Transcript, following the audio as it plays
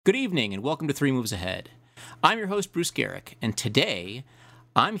Good evening and welcome to Three Moves Ahead. I'm your host, Bruce Garrick, and today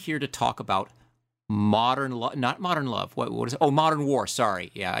I'm here to talk about Modern Love. What is it? Oh, Modern War, sorry.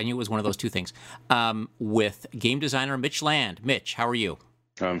 Yeah, I knew it was one of those two things. With game designer Mitch Land. Mitch, how are you?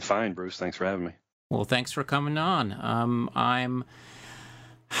 I'm fine, Bruce. Thanks for having me. Well, thanks for coming on.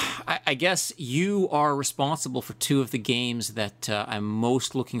 I guess you are responsible for two of the games that I'm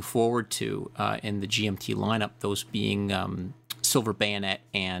most looking forward to in the GMT lineup, those being Silver Bayonet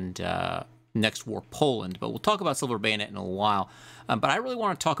and Next War Poland. But we'll talk about Silver Bayonet in a while. But I really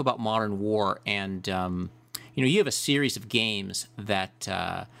want to talk about Modern War. And, you have a series of games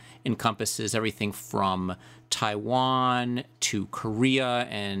that encompasses everything from Taiwan to Korea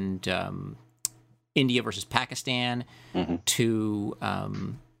and India versus Pakistan to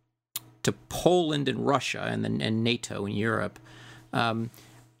Poland and Russia and NATO and Europe.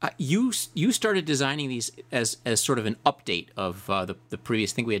 You started designing these as sort of an update of the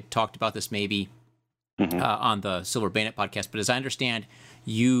previous. I think we had talked about this maybe on the Silver Bayonet podcast, but as I understand,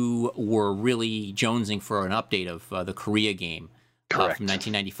 you were really jonesing for an update of the Korea game from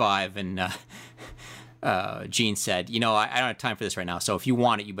 1995, and Gene said, I don't have time for this right now, so if you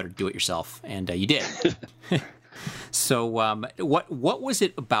want it, you better do it yourself, and you did. So what was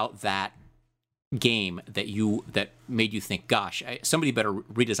it about that game that made you think, gosh, somebody better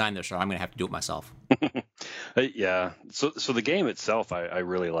redesign this or I'm going to have to do it myself? Yeah. So the game itself, I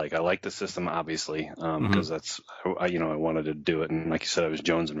really like. I like the system, obviously, because that's, I wanted to do it. And like you said, I was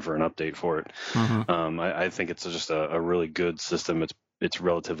jonesing for an update for it. I think it's just a really good system. It's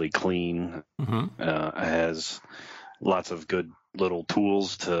relatively clean. It has lots of good little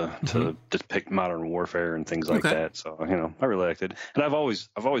tools to depict modern warfare and things like that. So, I really liked it. And I've always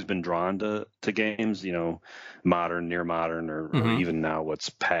been drawn to games, modern, near modern, or even now what's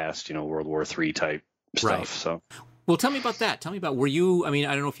past, World War III type stuff. Right. So, well, tell me about that. Tell me about, were you, I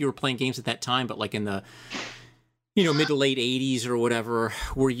don't know if you were playing games at that time, but like in the, mid to late 80s or whatever,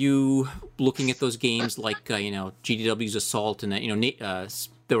 were you looking at those games like, GDW's Assault and that,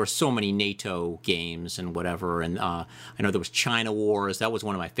 there were so many NATO games and whatever, and I know there was China Wars. That was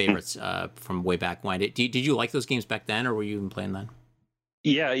one of my favorites from way back when. Did you like those games back then, or were you even playing then?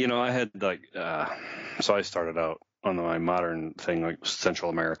 Yeah, I had so I started out on my modern thing, like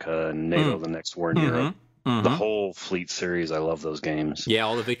Central America and NATO, the Next War in Europe. The whole Fleet series, I love those games. Yeah,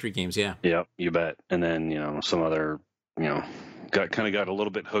 all the victory games, yeah. Yep, you bet. And then, some other, got a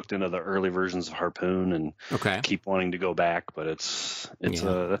little bit hooked into the early versions of Harpoon and keep wanting to go back, but that's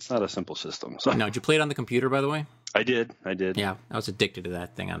not a simple system. So. Now, did you play it on the computer, by the way? I did. Yeah, I was addicted to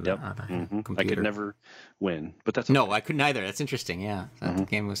that thing on the computer. I could never win, but that's no, I couldn't either. That's interesting. Yeah, that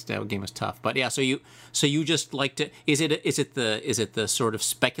game was tough. But yeah, so you just liked it. Is it the sort of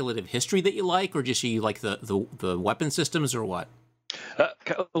speculative history that you like, or just you like the weapon systems, or what? A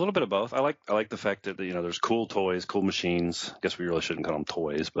little bit of both. I like the fact that there's cool toys, cool machines. I guess we really shouldn't call them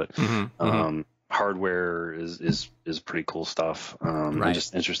toys, but hardware is pretty cool stuff. And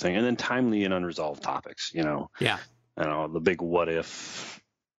just interesting, and then timely and unresolved topics. Yeah. The big what if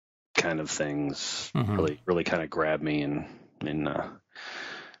kind of things really kind of grab me and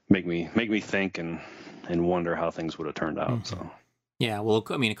make me think and wonder how things would have turned out. So. Yeah. Well,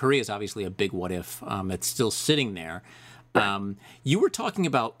 Korea is obviously a big what if. It's still sitting there. You were talking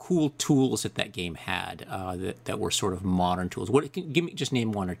about cool tools that game had that were sort of modern tools. Just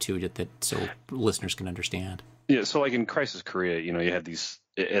name one or two that so listeners can understand. Yeah, so like in Crisis Korea, you had these,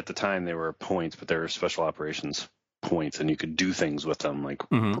 at the time they were points, but they were special operations points, and you could do things with them like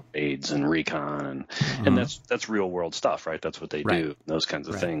raids and recon, and that's real world stuff, right? That's what they do, those kinds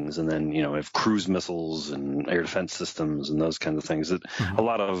of things. And then if cruise missiles and air defense systems and those kinds of things that a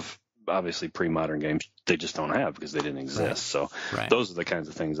lot of obviously pre-modern games they just don't have because they didn't exist. So those are the kinds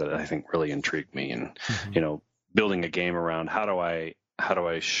of things that I think really intrigue me. And building a game around how do I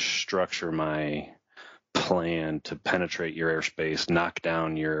structure my plan to penetrate your airspace, knock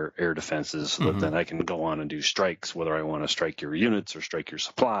down your air defenses, so that then I can go on and do strikes, whether I want to strike your units or strike your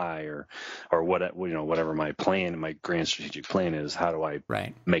supply or whatever my plan, my grand strategic plan is. How do I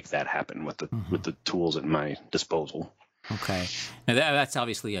make that happen with the tools at my disposal? Okay, now that's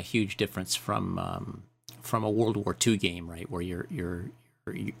obviously a huge difference from a World War II game, right? Where you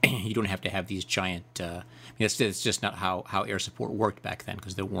don't have to have these giant. It's just not how air support worked back then,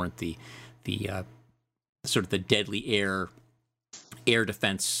 because there weren't the sort of the deadly air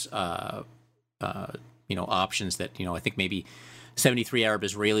defense options that I think maybe 73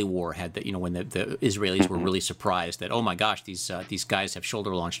 Arab-Israeli war had that, when the Israelis were really surprised that, oh my gosh, these guys have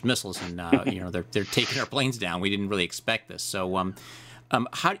shoulder-launched missiles and they're taking our planes down. We didn't really expect this. So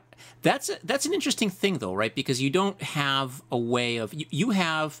How that's an interesting thing though, right? Because you don't have a way of you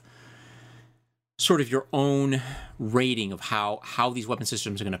have sort of your own rating of how these weapon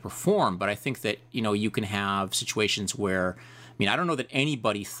systems are going to perform. But I think that you can have situations where, I mean, I don't know that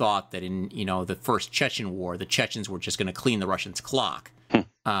anybody thought that in the first Chechen war the Chechens were just going to clean the Russians' clock,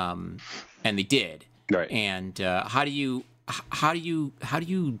 and they did. Right. And how do you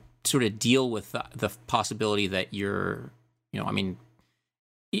sort of deal with the possibility that you're, I mean,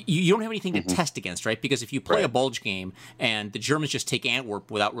 you don't have anything to test against, right? Because if you play a Bulge game and the Germans just take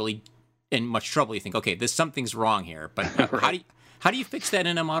Antwerp without really in much trouble, you think, okay, something's wrong here. But how do you fix that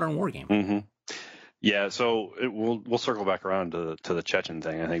in a modern war game? Yeah, so we'll circle back around to the Chechen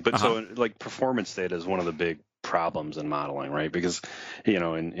thing, I think. But so like performance data is one of the big problems in modeling, right? Because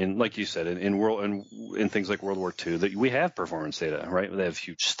in like you said, in things like World War II, that we have performance data, right? They have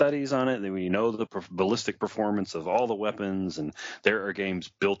huge studies on it. We know the ballistic performance of all the weapons, and there are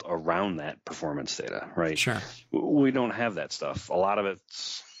games built around that performance data, right? Sure. We don't have that stuff. A lot of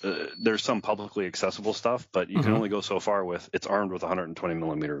it's there's some publicly accessible stuff, but you can only go so far with it's armed with a 120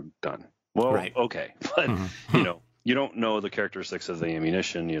 millimeter gun. Well, okay, but you don't know the characteristics of the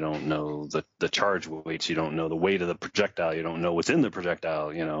ammunition. You don't know the charge weights. You don't know the weight of the projectile. You don't know what's in the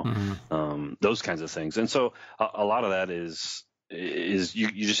projectile. Those kinds of things. And so a lot of that is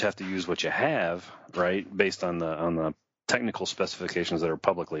you just have to use what you have, right, based on the technical specifications that are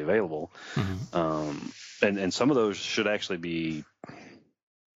publicly available. And some of those should actually be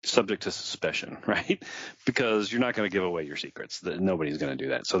subject to suspicion, right? Because you're not going to give away your secrets. Nobody's going to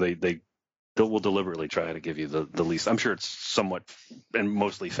do that. So they will deliberately try to give you the least. I'm sure it's somewhat and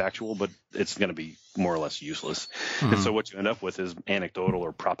mostly factual, but it's going to be more or less useless. And so what you end up with is anecdotal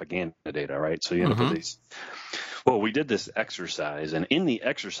or propaganda data, right? So you end up with these. Well, we did this exercise, and in the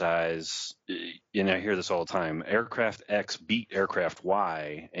exercise, I hear this all the time, aircraft X beat aircraft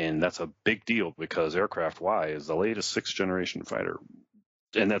Y, and that's a big deal because aircraft Y is the latest 6th generation fighter.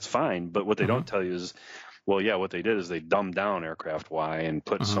 And that's fine, but what they don't tell you is, well, yeah, what they did is they dumbed down aircraft Y and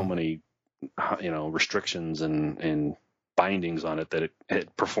put so many, restrictions and bindings on it that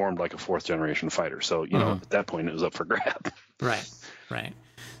it performed like a 4th generation fighter. So, at that point it was up for grab. Right.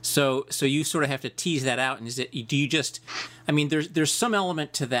 So you sort of have to tease that out. And do you just, I mean, there's some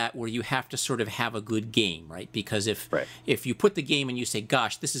element to that where you have to sort of have a good game, right? Because if you put the game and you say,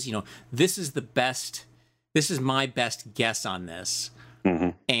 gosh, this is my best guess on this.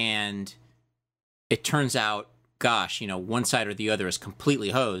 And it turns out, gosh, one side or the other is completely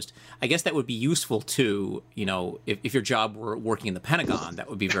hosed. I guess that would be useful to, if your job were working in the Pentagon, that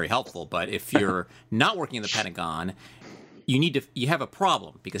would be very helpful. But if you're not working in the Pentagon, you have a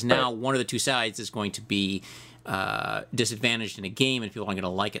problem because now one of the two sides is going to be disadvantaged in a game and people aren't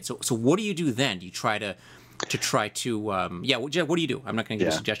going to like it. So what do you do then? Do you try to what do you do? I'm not going to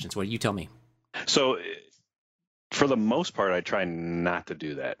give you suggestions. What do you tell me? So for the most part, I try not to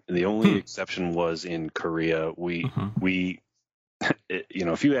do that. The only exception was in Korea. We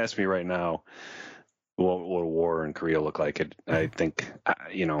if you ask me right now, what would a war in Korea look like? I think,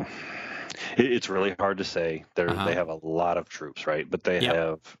 it's really hard to say. They have a lot of troops, right? But they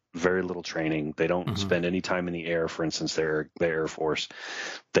have very little training. They don't spend any time in the air. For instance, the Air Force.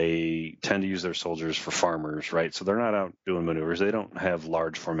 They tend to use their soldiers for farmers, right? So they're not out doing maneuvers. They don't have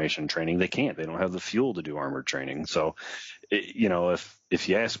large formation training. They can't. They don't have the fuel to do armored training. So, if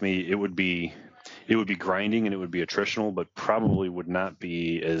you ask me, it would be grinding and it would be attritional, but probably would not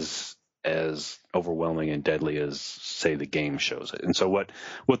be as overwhelming and deadly as, say, the game shows it. And so what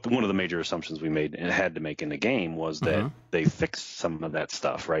one of the major assumptions we made and had to make in the game was that they fixed some of that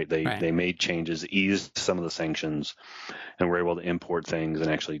stuff, right? They made changes, eased some of the sanctions, and were able to import things and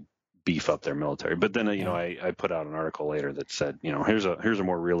actually beef up their military. But then, I put out an article later that said, here's a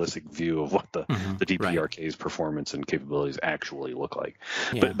more realistic view of what the DPRK's performance and capabilities actually look like.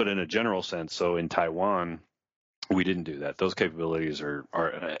 Yeah. But in a general sense, so in Taiwan, we didn't do that. Those capabilities are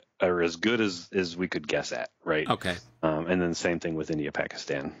as good as we could guess at, right? Okay. And then the same thing with India,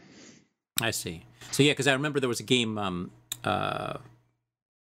 Pakistan. I see. So because I remember there was a game.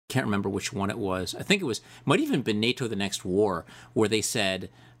 Can't remember which one it was. I think might even been NATO: The Next War, where they said,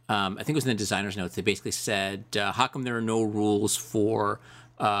 I think it was in the designer's notes. They basically said, how come there are no rules for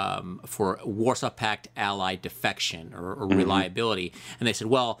Warsaw Pact allied defection or reliability? And they said,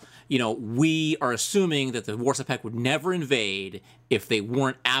 well, we are assuming that the Warsaw Pact would never invade if they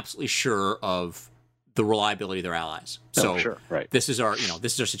weren't absolutely sure of the reliability of their allies. So sure, right. this is our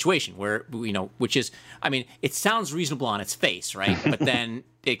situation where, which is, I mean, it sounds reasonable on its face, right? But then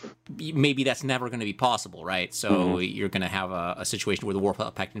maybe that's never going to be possible, right? So you're going to have a situation where the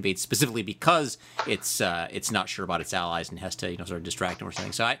Warpath Pact invades specifically because it's not sure about its allies and has to sort of distract them or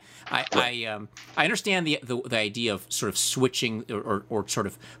something. So I understand the idea of sort of switching or sort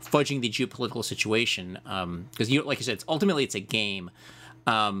of fudging the geopolitical situation, because like you said, ultimately it's a game.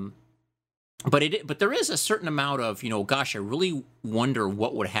 But there is a certain amount of, gosh, I really wonder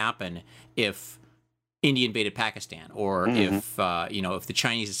what would happen if India invaded Pakistan, or if the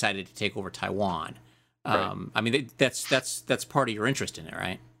Chinese decided to take over Taiwan. Right. I mean, that's part of your interest in it,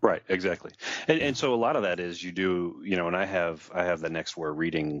 right? Right, exactly. And so a lot of that is you do, and I have the Nextware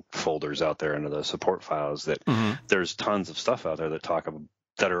reading folders out there under the support files that there's tons of stuff out there that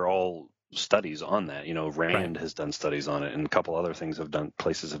that are all studies on that. Rand has done studies on it, and a couple other things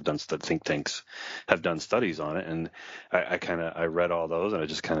think tanks have done studies on it, and I read all those, and I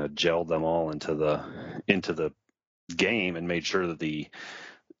just kind of gelled them all into the game and made sure that the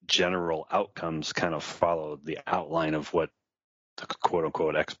general outcomes kind of followed the outline of what the quote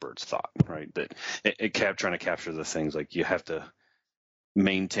unquote experts thought, right? That it kept trying to capture the things like you have to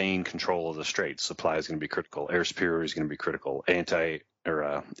maintain control of the straits. Supply is going to be critical. Air superiority is going to be critical.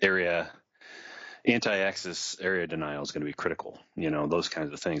 Anti-axis area denial is going to be critical. Those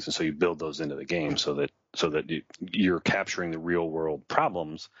kinds of things, and so you build those into the game so that you're capturing the real world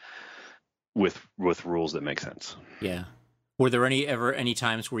problems with rules that make sense. Yeah. Were there any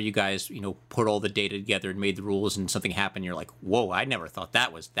times where you guys put all the data together and made the rules, and something happened? You're like, whoa, I never thought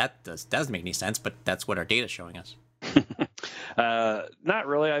that doesn't make any sense, but that's what our data's showing us. Not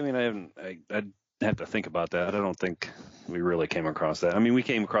really. I mean, I'd have to think about that. I don't think we really came across that. I mean, we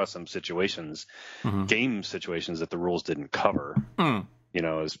came across some situations, game situations that the rules didn't cover.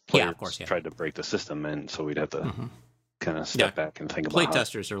 As players tried to break the system, and so we'd have to kind of step back and think about.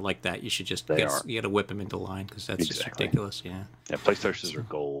 Playtesters are like that. You should just you got to whip them into line, because that's just ridiculous. Yeah. Yeah, playtesters are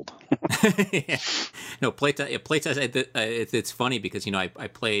gold. Yeah. No, playtest. It's funny because I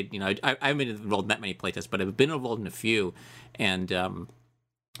played. I haven't been involved in that many playtests, but I've been involved in a few, and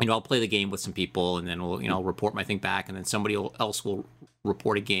I'll play the game with some people, and then I'll report my thing back, and then somebody else will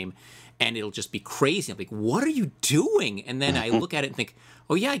report a game, and it'll just be crazy. I'm like, what are you doing? And then I look at it and think,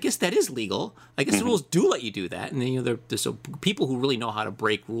 oh yeah, I guess that is legal. I guess the rules do let you do that. And then there's people who really know how to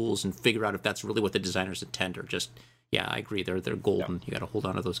break rules and figure out if that's really what the designers intend, or just I agree, they're golden. Yeah. You got to hold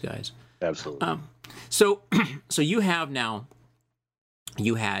on to those guys. Absolutely. So you have now.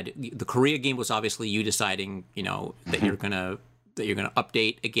 You had the Korea game was obviously you deciding that you're gonna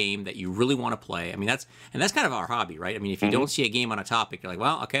update a game that you really want to play. I mean, that's kind of our hobby, right? I mean, if you don't see a game on a topic, you're like,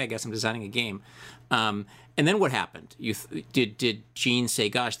 well, okay, I guess I'm designing a game. And then what happened? Did Gene say,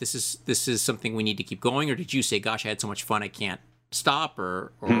 gosh, this is something we need to keep going, or did you say, gosh, I had so much fun, I can't stop,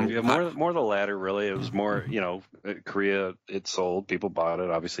 or more the latter, really. It was more, Korea, it sold, people bought it,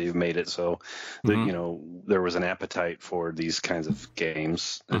 obviously you've made it, so there was an appetite for these kinds of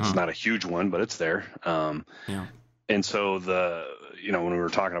games. It's not a huge one, but it's there. And so when we were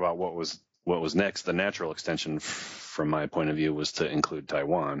talking about what was next, the natural extension from my point of view was to include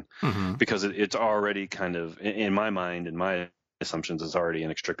Taiwan, because it's already kind of, in my mind, in my assumptions, it's already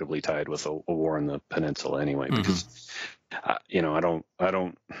inextricably tied with a war in the peninsula anyway, because I don't,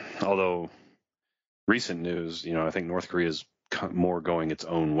 although recent news, I think North Korea is more going its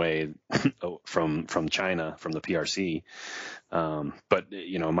own way from China, from the PRC. But,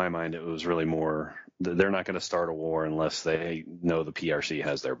 in my mind, it was really more, they're not going to start a war unless they know the PRC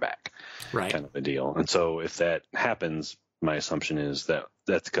has their back, right? Kind of a deal. And so if that happens, my assumption is that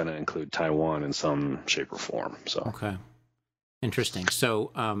that's going to include Taiwan in some shape or form. So okay, interesting.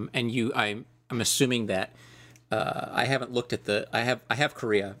 So and I'm assuming that I haven't looked at I have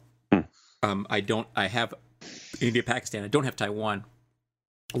Korea. I have India, Pakistan. I don't have Taiwan.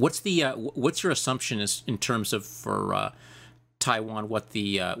 What's your assumption is in terms of for Taiwan, what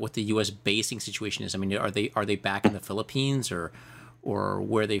the U.S. basing situation is? I mean, are they back in the Philippines, or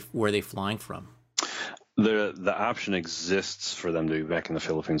where are they flying from? The option exists for them to be back in the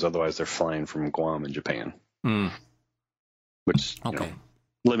Philippines. Otherwise, they're flying from Guam in Japan, which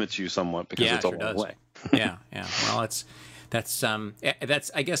limits you somewhat because it's a long way. Yeah. Well, that's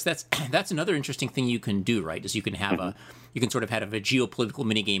I guess that's another interesting thing you can do, right? Is you can have you can sort of have a geopolitical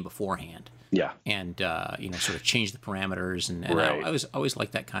minigame beforehand. Yeah. And sort of change the parameters, and right. I always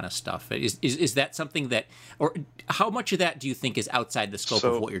like that kind of stuff. Is that something that, or how much of that do you think is outside the scope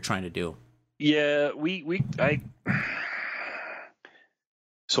of what you're trying to do? Yeah,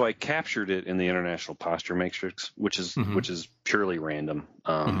 So I captured it in the International Posture Matrix, which is purely random,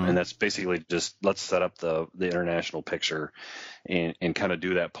 and that's basically just let's set up the international picture and kind of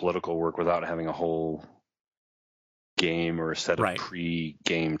do that political work without having a whole game or a set of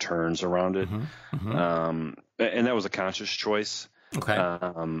pre-game turns around it. And that was a conscious choice. Okay.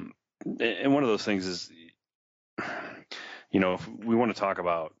 And one of those things is, if we want to talk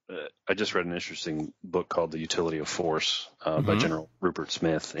about, I just read an interesting book called The Utility of Force by General Rupert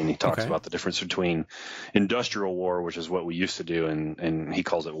Smith, and he talks about the difference between industrial war, which is what we used to do, and he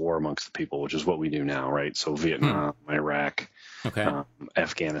calls it war amongst the people, which is what we do now, right? So Vietnam, Iraq,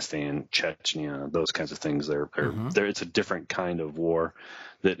 Afghanistan, Chechnya, those kinds of things. It's a different kind of war.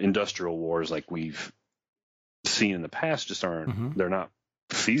 That industrial wars like we've seen in the past just aren't. They're not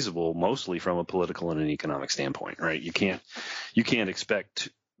feasible, mostly from a political and an economic standpoint, right? You can't expect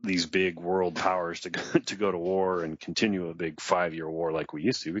these big world powers to go to war and continue a big 5-year war like we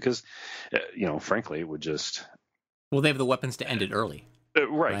used to, because frankly it would just, well, they have the weapons to end it early,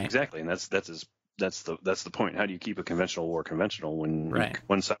 right? Exactly. And that's the point. How do you keep a conventional war conventional when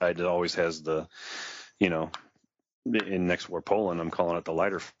one side always has the in next war Poland, I'm calling it the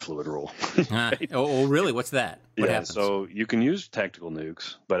lighter fluid rule. Right? Oh, really? What's that? What happens? So you can use tactical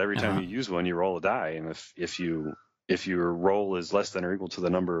nukes, but every time you use one, you roll a die, and if your roll is less than or equal to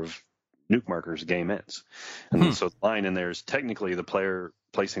the number of nuke markers, the game ends. And so the line in there is technically the player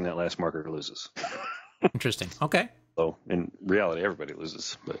placing that last marker loses. Interesting. Okay. So in reality, everybody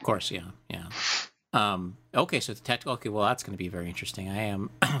loses. But. Of course, yeah. Okay, so the tactical. Okay, well, that's going to be very interesting. I am.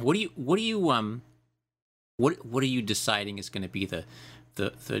 What are you deciding is going to be the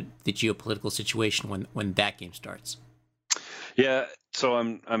geopolitical situation when that game starts? Yeah, so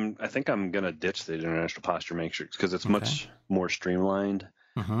I think I'm going to ditch the International Posture Matrix because it's much more streamlined.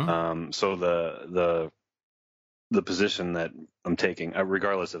 So the position that I'm taking,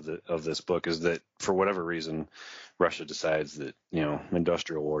 regardless of this book, is that for whatever reason, Russia decides that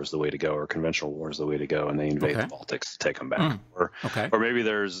industrial war is the way to go, or conventional war is the way to go, and they invade the Baltics to take them back. Or maybe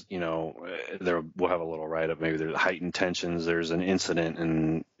there's there we'll have a little write up. Maybe there's heightened tensions. There's an incident,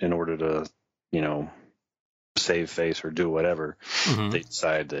 and in order to save face or do whatever, they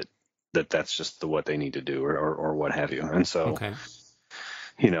decide that's just what they need to do, or what have you. And so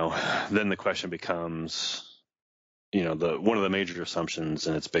then the question becomes. One of the major assumptions,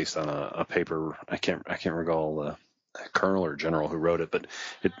 and it's based on a paper. I can't recall the colonel or general who wrote it, but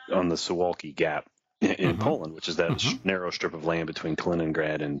on the Suwalki Gap in Poland, which is that narrow strip of land between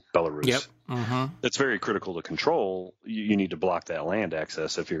Kaliningrad and Belarus. Yep. That's very critical to control. You need to block that land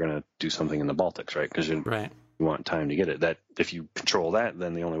access if you're going to do something in the Baltics, right? Because you want time to get it. That if you control that,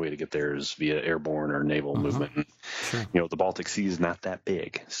 then the only way to get there is via airborne or naval movement. And, the Baltic Sea is not that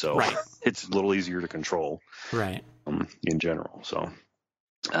big, so it's a little easier to control. Right. In general, so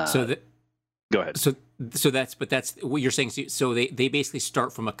go ahead. So that's what you're saying. So they basically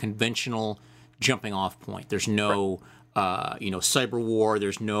start from a conventional jumping off point. There's no cyber war.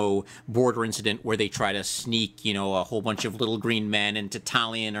 There's no border incident where they try to sneak a whole bunch of little green men into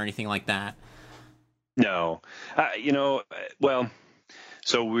Tallinn or anything like that. No,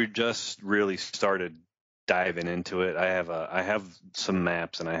 so we just really started diving into it. I have some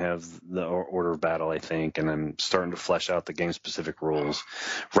maps, and I have the order of battle, I think, and I'm starting to flesh out the game specific rules.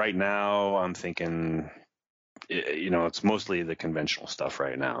 Right now, I'm thinking, it's mostly the conventional stuff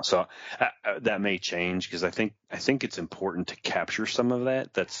right now. So that may change because I think it's important to capture some of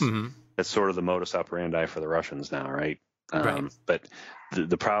that. That's sort of the modus operandi for the Russians now, right? But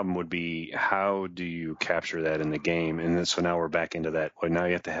the problem would be, how do you capture that in the game? And then, so now we're back into that. Well, now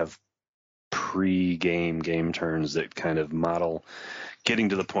you have to have pre-game game turns that kind of model getting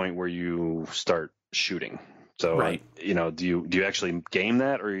to the point where you start shooting. So, do you actually game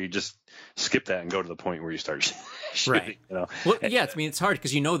that, or you just skip that and go to the point where you start shooting? Well, yeah, it's hard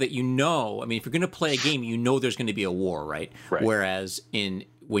because if you're going to play a game, there's going to be a war, right? Whereas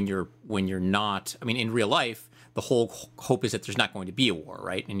when you're not, in real life, the whole hope is that there's not going to be a war,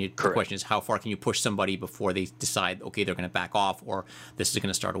 right? And the question is, how far can you push somebody before they decide, okay, they're going to back off, or this is going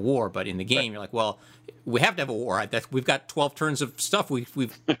to start a war? But in the game, you're like, well, we have to have a war. We've got 12 turns of stuff we've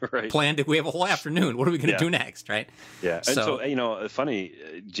planned. We have a whole afternoon. What are we going to do next, right? Yeah. And so funny,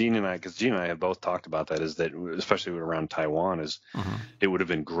 Gene and I have both talked about that, is that especially around Taiwan, it would have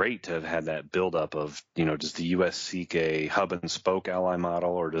been great to have had that buildup of, does the U.S. seek a hub and spoke ally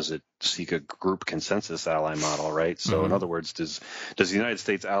model, or does it seek a group consensus ally model, right? So in other words, does the United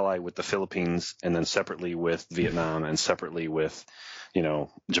States ally with the Philippines, and then separately with Vietnam, and separately with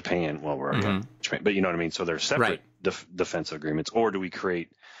Japan? Well, we're Japan, but you know what I mean. So they're separate defense agreements, or do we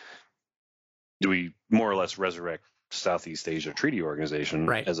more or less resurrect Southeast Asia Treaty Organization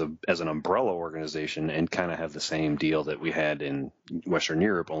right. as an umbrella organization, and kind of have the same deal that we had in Western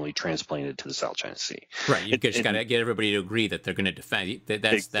Europe, only transplanted to the South China Sea. Right. You just got to get everybody to agree that they're going to defend.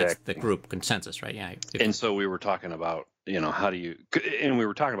 That's the group consensus, right? Yeah. And so we were talking about, how do you? And we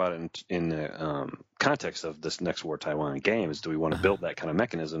were talking about it in the context of this next war Taiwan game. Is do we want to build that kind of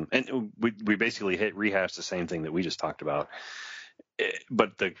mechanism? And we basically rehashed the same thing that we just talked about.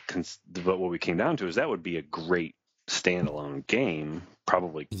 But what we came down to is that would be a great standalone game,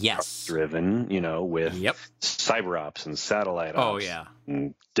 probably driven, with cyber ops and satellite ops,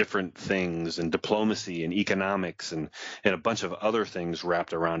 and different things, and diplomacy and economics and a bunch of other things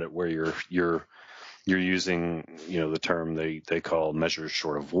wrapped around it, where you're using, the term they call measures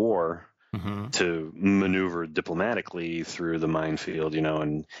short of war, to maneuver diplomatically through the minefield,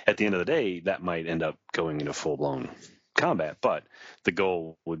 and at the end of the day, that might end up going into full-blown combat, but the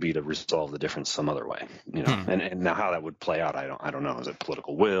goal would be to resolve the difference some other way, and now how that would play out, I don't know. Is it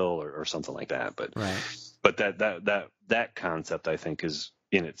political will or something like that? But but that concept, I think, is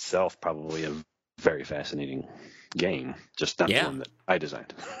in itself probably a very fascinating game, just not the one that I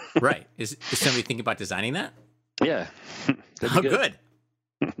designed. Right. Is somebody thinking about designing that? Yeah. Oh, good.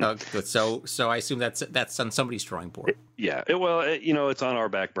 So I assume that's on somebody's drawing board. Yeah. Well, it's on our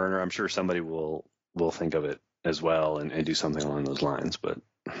back burner. I'm sure somebody will think of it as well and do something along those lines. But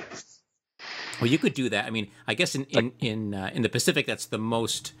well, you could do that. I mean, I guess in the Pacific, that's the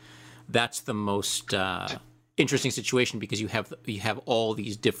most interesting situation, because you have all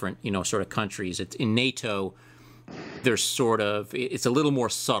these different sort of countries. It's in NATO. There's it's a little more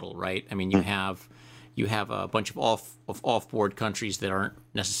subtle, right? I mean, you have a bunch of off-board countries that aren't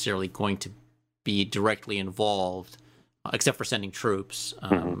necessarily going to be directly involved, except for sending troops.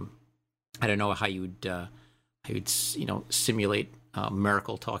 I don't know how you'd simulate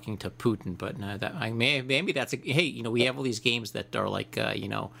Merkel talking to Putin, but maybe that's we have all these games that are like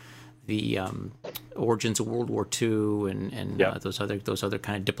the origins of World War II and those other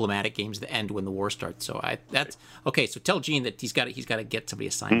kind of diplomatic games that end when the war starts. So that's okay. So tell Gene that he's got to get somebody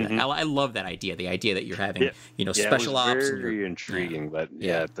assigned that. I love that idea. The idea that you're having special ops. It was very intriguing, but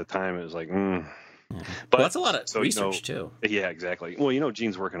at the time it was like. But that's a lot of research too. Yeah, exactly. Well,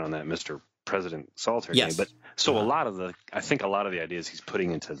 Gene's working on that Mr. President Solitaire game, but a lot of the ideas he's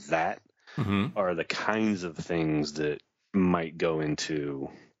putting into that are the kinds of things that might go into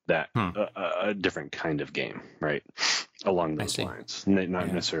that a different kind of game, right? Along those lines,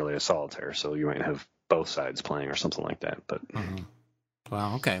 not necessarily a solitaire. So you might have both sides playing or something like that. But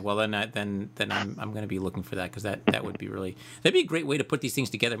well, okay. Well, then I'm going to be looking for that, because that would be that'd be a great way to put these things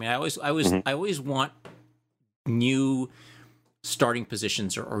together. I mean, I always want new starting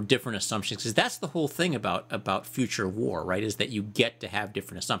positions or different assumptions, because that's the whole thing about future war, right? Is that you get to have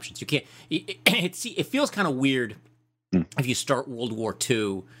different assumptions. You can't. It feels kind of weird if you start World War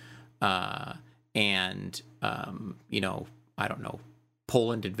II, and I don't know,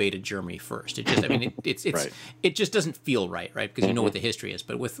 Poland invaded Germany first. It just, it just doesn't feel right, because you know what the history is.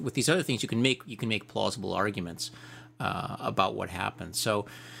 But with these other things, you can make plausible arguments about what happened. So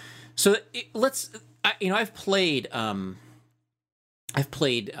I've played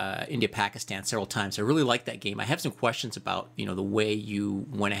India-Pakistan several times. I really like that game. I have some questions about the way you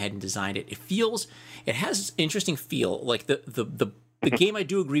went ahead and designed it. It has this interesting feel. Like the game, I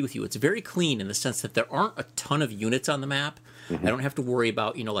do agree with you. It's very clean in the sense that there aren't a ton of units on the map. I don't have to worry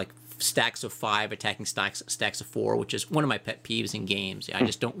about like stacks of 5 attacking stacks of 4, which is one of my pet peeves in games. I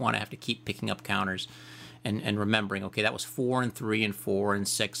just don't want to have to keep picking up counters and remembering, okay, that was 4 and 3 and 4 and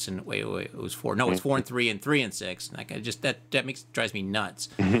 6 and wait, it was 4. No, it's 4 and 3 and 3 and 6. And that drives me nuts.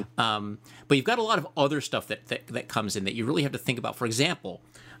 But you've got a lot of other stuff that comes in that you really have to think about. For example,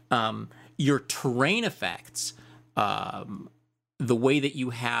 your terrain effects. The way that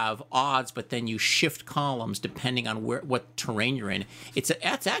you have odds, but then you shift columns depending on what terrain you're in. It's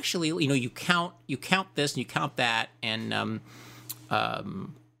actually you count this and you count that, and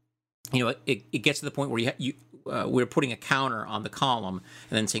it gets to the point where we're putting a counter on the column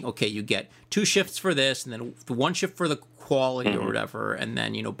and then saying, okay, you get 2 shifts for this, and then the 1 shift for the quality or whatever, and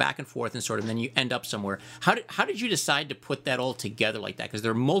then back and forth and then you end up somewhere. How did you decide to put that all together like that? Because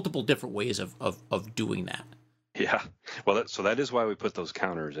there are multiple different ways of doing that. Yeah, well, that is why we put those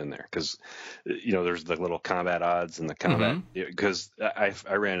counters in there, because there's the little combat odds and the combat, because I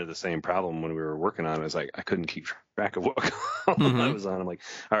ran into the same problem when we were working on it. It's like I couldn't keep track of what column I was on. I'm like,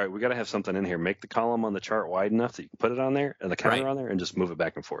 all right, we got to have something in here. Make the column on the chart wide enough that you can put it on there and the counter on there, and just move it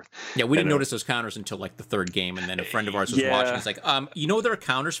back and forth. Yeah, we didn't notice those counters until like the 3rd game, and then a friend of ours was watching. It's like, there are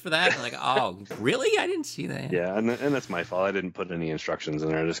counters for that. And like, oh, really? I didn't see that. Yeah, and that's my fault. I didn't put any instructions in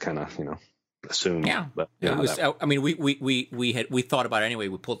there. I just kind of, assumed. Yeah, but it was. I mean, we thought about it anyway.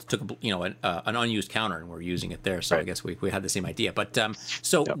 We took an unused counter and we're using it there. So right. I guess we had the same idea. But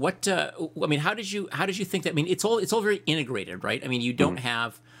so Yep. what? I mean, how did you think that? I mean, it's all very integrated, right? I mean, you don't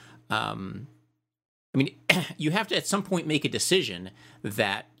have. I mean, you have to at some point make a decision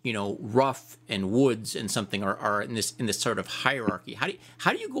that rough and woods and something are in this sort of hierarchy.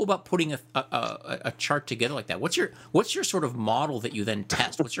 How do you go about putting a chart together like that? What's your sort of model that you then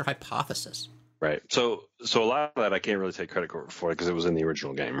test? What's your hypothesis? Right. So a lot of that I can't really take credit for because it was in the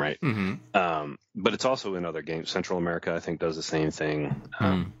original game, right? Mm-hmm. But it's also in other games. Central America, I think, does the same thing.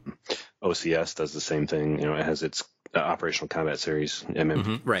 OCS does the same thing. It has its operational combat series.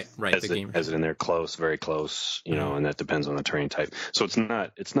 Mm-hmm. Right. Has it in there close, very close. And that depends on the terrain type. So it's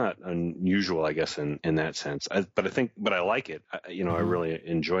not unusual, I guess, in that sense. But I like it. I really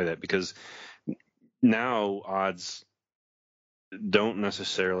enjoy that because now odds don't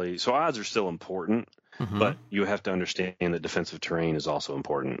necessarily. So odds are still important. Mm-hmm. But you have to understand that defensive terrain is also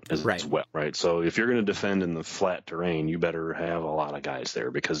important as well, right? So if you're going to defend in the flat terrain, you better have a lot of guys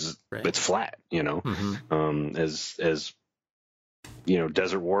there because it's flat, Mm-hmm. As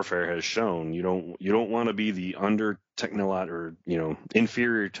desert warfare has shown, you don't want to be the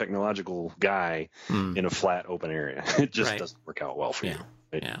inferior technological guy in a flat open area. It just doesn't work out well for you.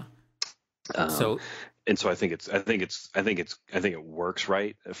 Right? Yeah. So I think it works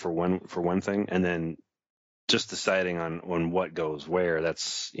right for one thing, and then just deciding on what goes where.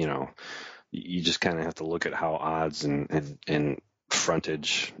 That's you just kind of have to look at how odds and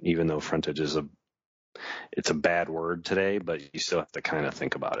frontage, even though frontage is it's a bad word today, but you still have to kind of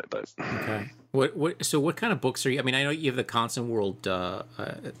think about it. But okay, what kind of books are you? I mean, I know you have the Constant World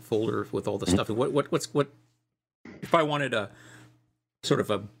folder with all the stuff. What if I wanted a sort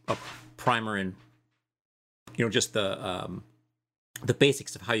of a primer in just the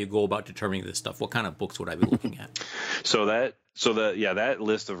basics of how you go about determining this stuff? What kind of books would I be looking at? So that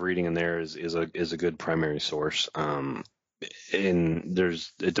list of reading in there is a good primary source. And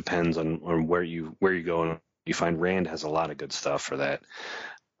it depends on where you go, and you find Rand has a lot of good stuff for that.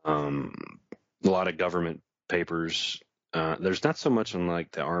 A lot of government papers. There's not so much on like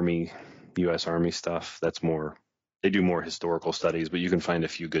the Army, U.S. Army stuff. That's more, they do more historical studies, but you can find a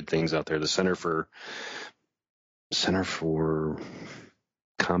few good things out there. The Center for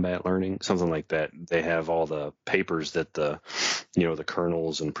Combat Learning, something like that. They have all the papers that the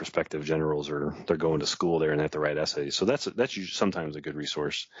colonels and prospective generals they're going to school there and they have to write essays. So that's usually sometimes a good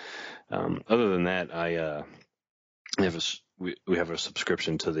resource. Other than that, we have a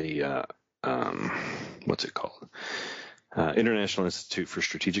subscription to the what's it called? International Institute for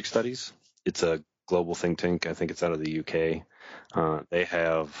Strategic Studies. It's a global think tank. I think it's out of the UK.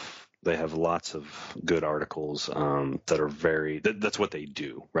 They have lots of good articles that are that's what they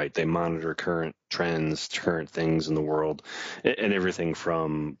do, right? They monitor current trends, current things in the world, and everything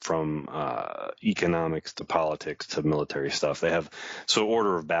from economics to politics to military stuff. They have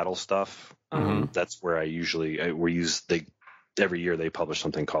order of battle stuff. That's where every year they publish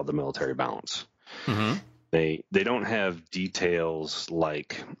something called the Military Balance. Mm-hmm. They don't have details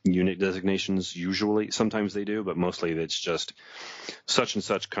like unit designations usually. Sometimes they do, but mostly it's just such and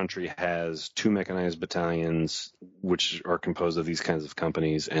such country has 2 mechanized battalions, which are composed of these kinds of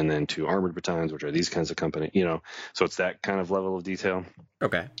companies, and then 2 armored battalions, which are these kinds of companies. So it's that kind of level of detail.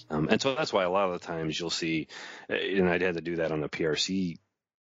 Okay. And so that's why a lot of the times you'll see, and I'd had to do that on the PRC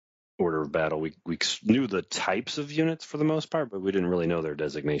order of battle. We knew the types of units for the most part, but we didn't really know their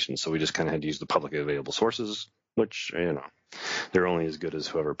designations. So we just kind of had to use the publicly available sources, which, they're only as good as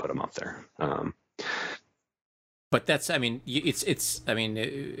whoever put them up there. But that's, I mean, it's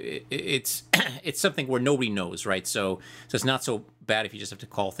something where nobody knows, right? So it's not so bad if you just have to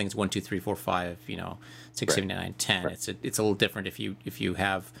call things 1, 2, 3, 4, 5, 6, 7, 8, 9, 10. Right. It's a little different if you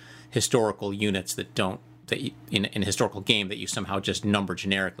have historical units that don't, in a historical game that you somehow just number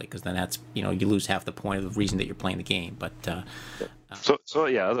generically, because then that's you lose half the point of the reason that you're playing the game. But so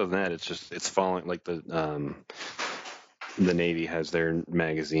yeah, other than that, it's following like the Navy has their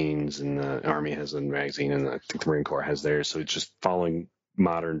magazines and the Army has a magazine and I think the Marine Corps has theirs. So it's just following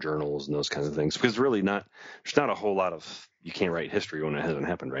modern journals and those kinds of things, because there's not a whole lot of, you can't write history when it hasn't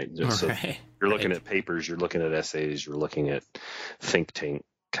happened, right? So you're looking at papers, you're looking at essays, you're looking at think tank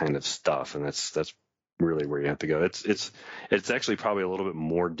kind of stuff, and that's really where you have to go. It's actually probably a little bit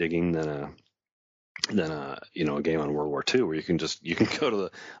more digging than a game on World War II, where you can go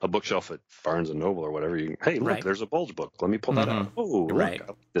to a bookshelf at Barnes and Noble or whatever. Hey, look, there's a Bulge book. Let me pull that out. Oh,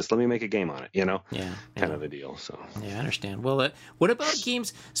 look, let me make a game on it. Kind of a deal. So yeah, I understand. Well, what about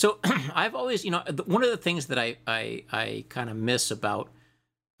games? So I've always, one of the things that I kind of miss about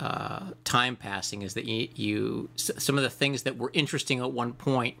time passing is that some of the things that were interesting at one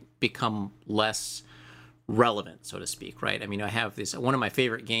point become less relevant, so to speak, right? I mean, I have this, one of my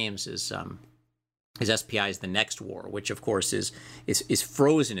favorite games is SPI's The Next War, which of course is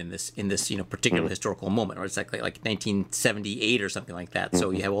frozen in this particular historical moment, or it's like 1978 or something like that.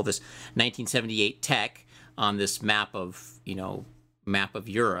 So you have all this 1978 tech on this map of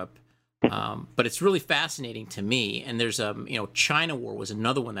Europe. But it's really fascinating to me. And there's China War was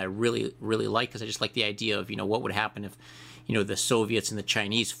another one that I really, really like, because I just like the idea of, what would happen if, the Soviets and the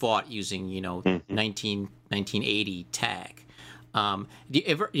Chinese fought using, 1980 tech. Do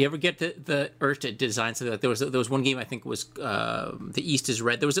you ever get the urge to design something like there was one game I think was The East is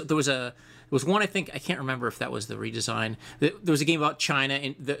Red. There was one, I think, I can't remember if that was the redesign. There was a game about China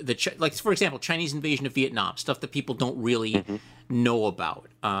and like, for example, Chinese invasion of Vietnam, stuff that people don't really know about.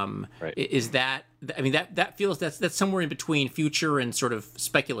 Right. Is that, I mean, that feels that's somewhere in between future and sort of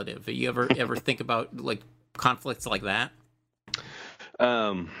speculative. You ever think about like conflicts like that?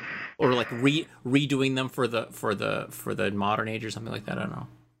 Or like redoing them for the modern age or something like that? I don't know.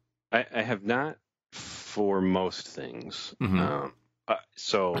 I have not for most things.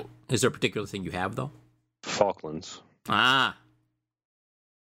 So is there a particular thing you have though? Falklands. Ah,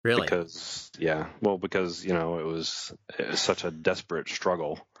 really? Because it was such a desperate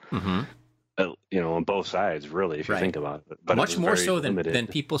struggle. On both sides, really, if you think about it. But much more so than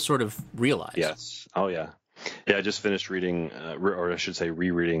people sort of realize. Yes. Oh yeah. Yeah, I just finished reading, or I should say,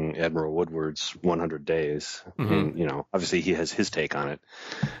 rereading Admiral Woodward's 100 Days. And, obviously he has his take on it.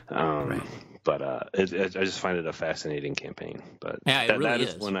 But I just find it a fascinating campaign. But yeah, it really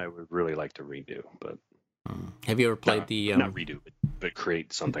is one I would really like to redo. But have you ever played not redo, but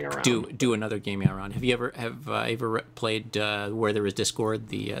create something around? Do another game around. Have you ever played Where There Is Discord,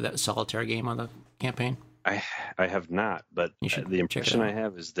 that solitaire game on the campaign? I have not, but the impression I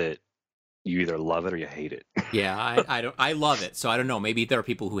have is that you either love it or you hate it. Yeah, I love it. So I don't know. Maybe there are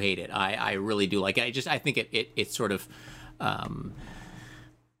people who hate it. I really do like it. I think it sort of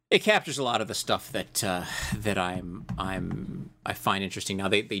it captures a lot of the stuff that I find interesting. Now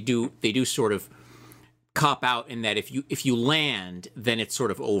they do sort of cop out in that if you land, then it's sort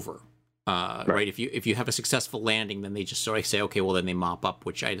of over. Right. If you have a successful landing, then they just sort of say, okay, well then they mop up,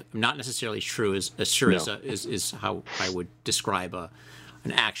 which I'm not necessarily sure is how I would describe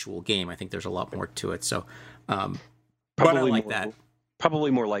an actual game. I think there's a lot more to it. So, but I like that.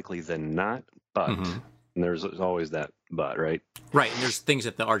 Probably more likely than not, but there's always that but, right? Right, and there's things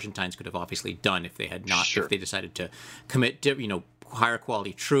that the Argentines could have obviously done if they had not, if they decided to commit to, higher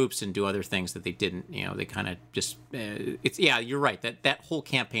quality troops and do other things that they didn't. They kind of just. You're right. That whole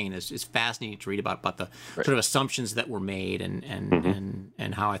campaign is fascinating to read about the sort of assumptions that were made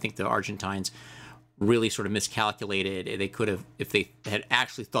and how I think the Argentines really sort of miscalculated. They could have, if they had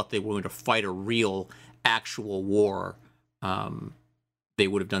actually thought they were going to fight a real, actual war, they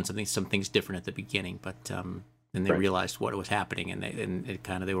would have done some things different at the beginning. But then they realized what was happening, and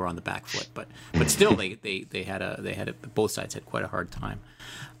they were on the back foot. But still, they had both sides had quite a hard time.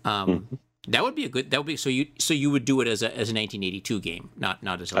 That would be so you would do it as a 1982 game,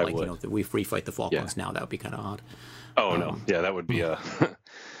 not as we free fight the Falklands now. That would be kind of odd. Oh no, yeah, that would be a.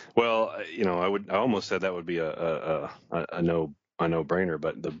 Well, I almost said that would be a no-brainer,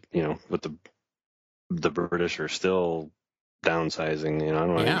 but the British are still downsizing.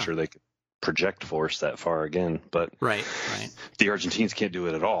 I'm not even sure they could project force that far again, but right. The Argentines can't do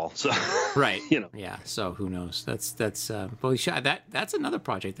it at all. So right, yeah. So who knows? That's another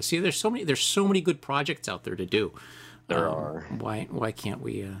project. See, there's so many good projects out there to do. There are. Why can't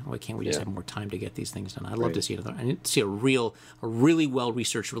we just have more time to get these things done? I'd love to see another. I need to see a really well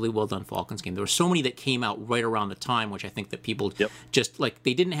researched, really well done Falklands game. There were so many that came out right around the time, which I think that people just like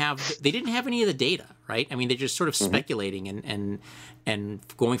they didn't have any of the data, right? I mean, they're just sort of speculating and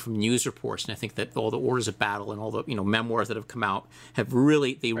going from news reports. And I think that all the Orders of Battle and all the memoirs that have come out have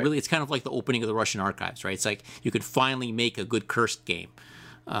really it's kind of like the opening of the Russian archives, right? It's like you could finally make a good Kursk game.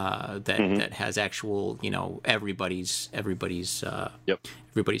 That has actual, everybody's archives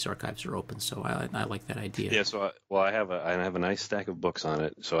are open. So I like that idea. Yeah. So I have a nice stack of books on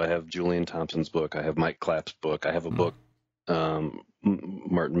it. So I have Julian Thompson's book. I have Mike Clapp's book. I have a book,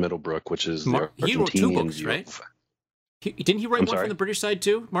 Martin Middlebrook, which is the Argentinian he wrote 2 books, right? Didn't he write one from the British side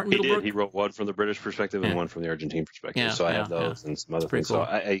too, Martin Middlebrook? He did. He wrote one from the British perspective and one from the Argentine perspective. So I have those and some other things. Cool.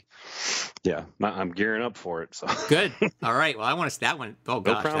 So I'm gearing up for it. So good. All right. Well, I want to see that one. Oh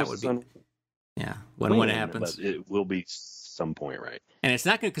gosh, that would be. Yeah. When it happens, but it will be some point, right? And it's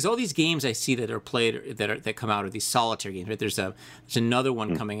not good because all these games I see that are played that come out are these solitaire games. Right? There's another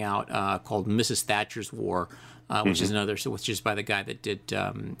one coming out called Mrs. Thatcher's War, which is another, which is by the guy that did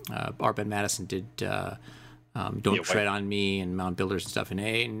R. Ben Madison did Don't Tread on Me and Mound Builders and stuff,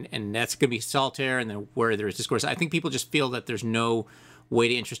 and that's going to be solitaire. And then where there's discourse, I think people just feel that there's no way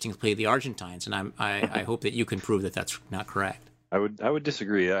to interestingly play the Argentines, and I hope that you can prove that that's not correct. I would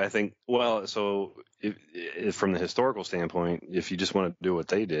disagree. I think, well, so if from the historical standpoint, if you just want to do what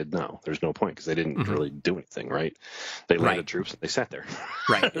they did, no, there's no point because they didn't really do anything, right? They landed troops and they sat there.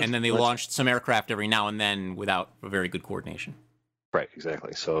 Right, and then they launched some aircraft every now and then without a very good coordination. Right,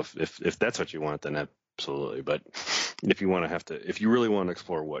 exactly. So if that's what you want, then absolutely. But if you really want to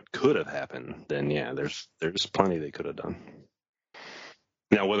explore what could have happened, then yeah, there's plenty they could have done.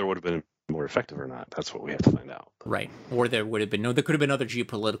 Now, whether it would have been more effective or not, that's what we have to find out. Right, or there would have been there could have been other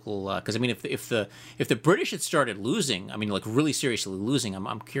geopolitical because I mean if the British had started losing, I mean like really seriously losing,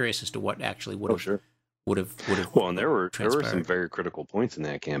 I'm curious as to what actually would have well, and there were some very critical points in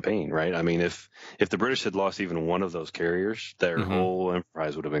that campaign, right? I mean, if the British had lost even one of those carriers, their whole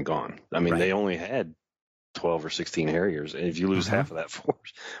enterprise would have been gone. I mean, they only had 12 or 16 Harriers, and if you lose half of that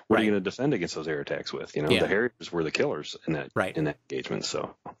force, what are you going to defend against those air attacks with? You know, the Harriers were the killers in that engagement.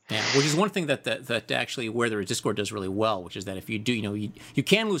 So yeah, which is one thing that actually where the Discord does really well, which is that if you do, you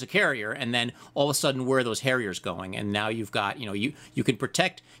can lose a carrier, and then all of a sudden where are those Harriers going? And now you've got you can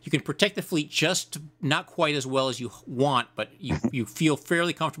protect the fleet just not quite as well as you want, but you feel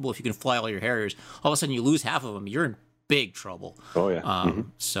fairly comfortable if you can fly all your Harriers. All of a sudden you lose half of them, you're in big trouble. Oh yeah.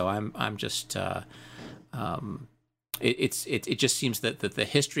 So I'm just. It just seems that the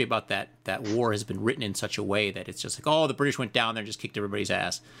history about that war has been written in such a way that it's just like, oh, the British went down there and just kicked everybody's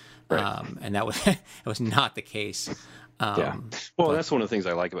ass, and that was not the case. Yeah, well, that's one of the ththings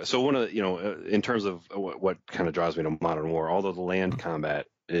I like about it. So one of the, in terms of what kind of draws me to modern war, although the land combat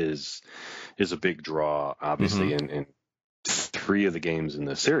is a big draw, obviously, and 3 of the games in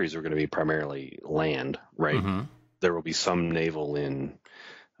the series are going to be primarily land, right? There will be some naval in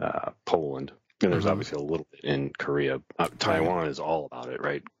Poland. And there's obviously a little bit in Korea. Taiwan is all about it,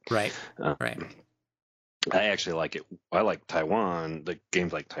 right? Right. I actually like it. I like Taiwan, the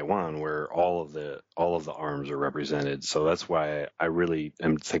games like Taiwan, where all of the arms are represented. So that's why I really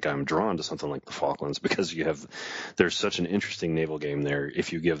think I'm drawn to something like the Falklands, because there's such an interesting naval game there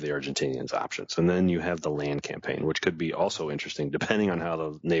if you give the Argentinians options. And then you have the land campaign, which could be also interesting depending on how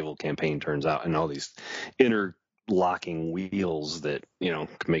the naval campaign turns out, and all these interlocking wheels that can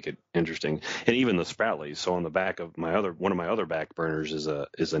make it interesting. And even the Spratlys. So on the back of one of my other back burners is a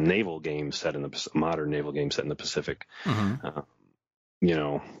naval game set in the modern naval game set in the Pacific.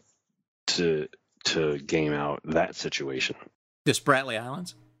 To game out that situation. The Spratly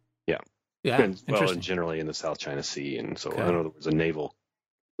Islands. Yeah. And generally in the South China Sea, and so in other words, a naval.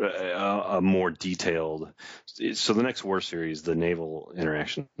 A more detailed. So the next war series, the naval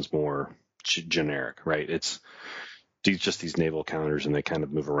interaction is more generic, right? It's just these naval counters, and they kind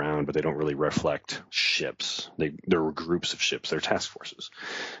of move around, but they don't really reflect ships. They're groups of ships. They're task forces,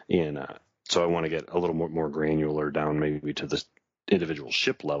 and so I want to get a little more granular down, maybe to the individual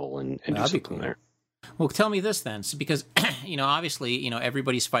ship level, and do something there. Well, tell me this then, because obviously,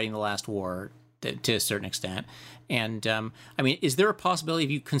 everybody's fighting the last war to a certain extent, and I mean, is there a possibility?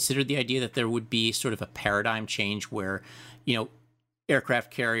 Have you considered the idea that there would be sort of a paradigm change where, aircraft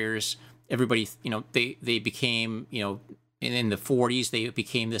carriers, everybody, they became, in the 40s, they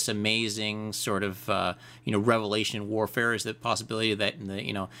became this amazing sort of, revelation in warfare? Is the possibility that in the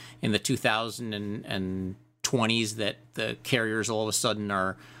 2020s that the carriers all of a sudden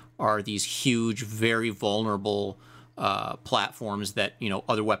are these huge, very vulnerable platforms that,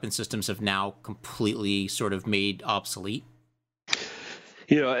 other weapon systems have now completely sort of made obsolete?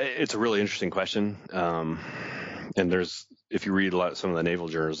 It's a really interesting question. And if you read some of the naval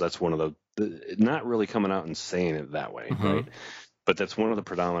journals, that's one of the not really coming out and saying it that way, right? But that's one of the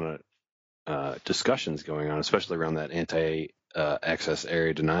predominant discussions going on, especially around that anti-access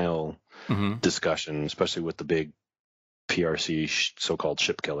area denial discussion, especially with the big PRC so-called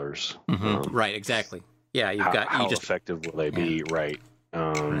ship killers. Right, exactly. Yeah, how effective will they be, right?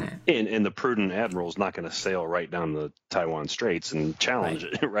 And the prudent admiral is not going to sail right down the Taiwan Straits and challenge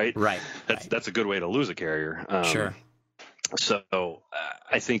it, right? That's a good way to lose a carrier. Sure. So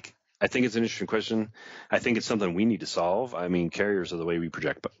I think it's an interesting question. I think it's something we need to solve. I mean, carriers are the way we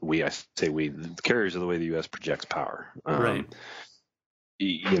project. The carriers are the way the U.S. projects power. Right.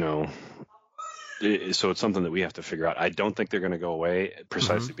 So it's something that we have to figure out. I don't think they're going to go away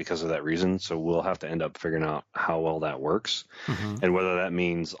precisely because of that reason. So we'll have to end up figuring out how well that works, and whether that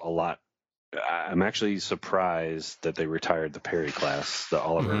means a lot I'm actually surprised that they retired the Perry class, the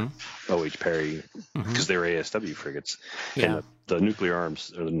Oliver O.H. Perry, because they were ASW frigates. Yeah. And the nuclear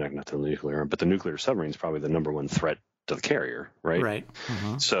arms, or not the nuclear arm, but the nuclear submarine is probably the number one threat to the carrier, right? Right.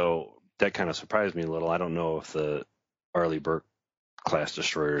 So that kind of surprised me a little. I don't know if the Arleigh Burke class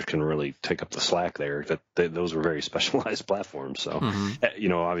destroyers can really take up the slack there. Those were very specialized platforms. So,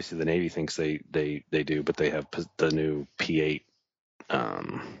 obviously the Navy thinks they do, but they have the new P8.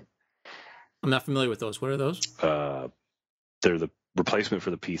 I'm not familiar with those. What are those? They're the replacement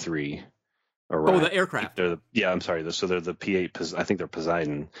for the P3. Oh, the aircraft. I'm sorry. So they're the P8. I think they're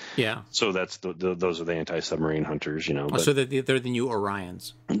Poseidon. Yeah. So that's those are the anti-submarine hunters. So they're the new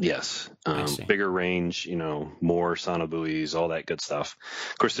Orions. Yes. Bigger range. More sonobuoys, all that good stuff.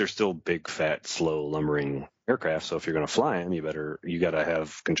 Of course, they're still big, fat, slow, lumbering aircraft. So if you're going to fly them, you got to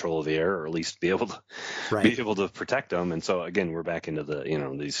have control of the air, or at least be able to protect them. And so again, we're back into the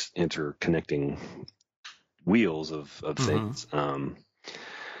these interconnecting wheels of things.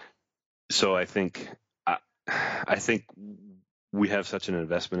 So I think we have such an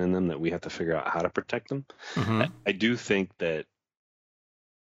investment in them that we have to figure out how to protect them. I do think that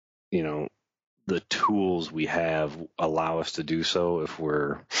the tools we have allow us to do so if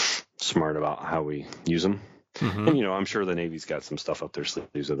we're smart about how we use them. And I'm sure the Navy's got some stuff up their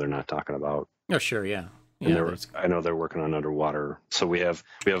sleeves that they're not talking about. Oh, sure, yeah. And I know they're working on underwater. So we have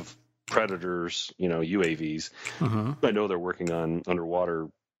Predators, UAVs. I know they're working on underwater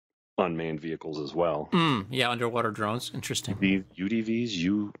unmanned vehicles as well. Underwater drones. Interesting. The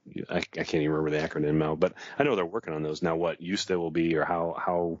UDVs, I can't even remember the acronym now, but I know they're working on those. Now, what use they will be, or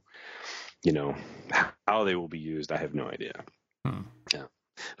how they will be used, I have no idea. Yeah,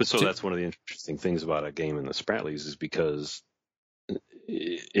 but that's one of the interesting things about a game in the Spratlys is because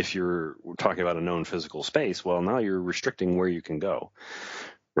if you're talking about a known physical space, well, now you're restricting where you can go.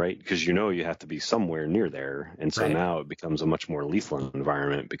 Right, because you have to be somewhere near there, and so now it becomes a much more lethal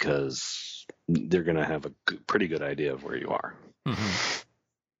environment because they're going to have a pretty good idea of where you are.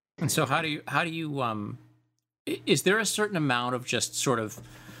 And so, how do you? Is there a certain amount of just sort of,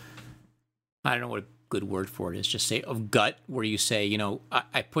 I don't know what a good word for it is, just say of gut, where you say,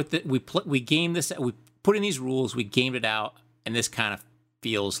 I put that we game this, we put in these rules, we gamed it out, and this kind of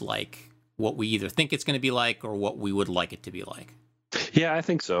feels like what we either think it's going to be like or what we would like it to be like. Yeah, I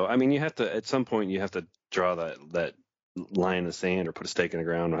think so. I mean, you have to, at some point, you have to draw that line in the sand or put a stake in the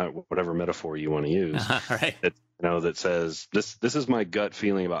ground, whatever metaphor you want to use. Right. That says this is my gut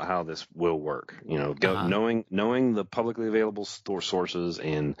feeling about how this will work. Knowing the publicly available sources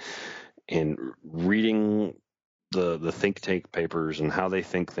and reading the think tank papers and how they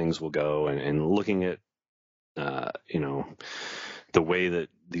think things will go, and looking at the way that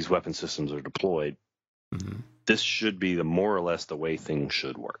these weapon systems are deployed. This should be more or less the way things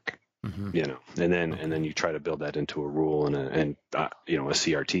should work, and then you try to build that into a rule and a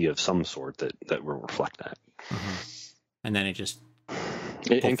CRT of some sort that will reflect that. And then it just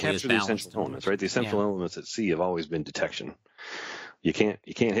and capture the essential elements, right? The essential elements at sea have always been detection. You can't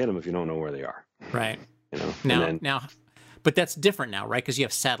hit them if you don't know where they are. Right. Now, but that's different now, right? Because you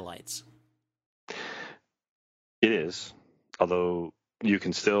have satellites. It is, although you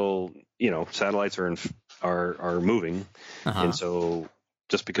can still, satellites are moving, and so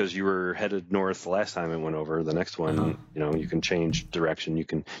just because you were headed north the last time it went over, the next one, you can change direction. You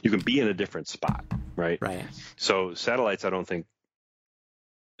can be in a different spot, right? Right. So satellites, I don't think,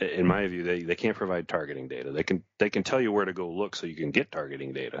 in my view, they can't provide targeting data. They can tell you where to go look so you can get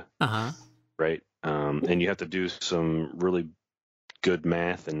targeting data, right? And you have to do some really good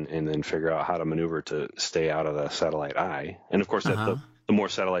math and then figure out how to maneuver to stay out of the satellite eye. And of course, the more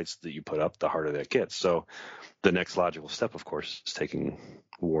satellites that you put up, the harder that gets. So the next logical step, of course, is taking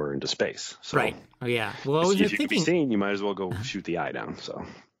war into space. So right. Oh, yeah. Well, if you can be seen, you might as well go shoot the eye down. So.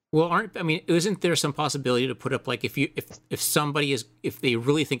 Well, isn't there some possibility to put up, like, if they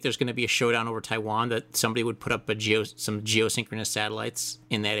really think there's going to be a showdown over Taiwan, that somebody would put up some geosynchronous satellites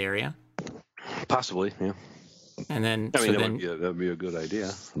in that area? Possibly, yeah. And then, that would be a good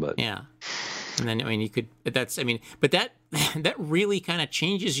idea, but yeah. And then, you could. But that really kind of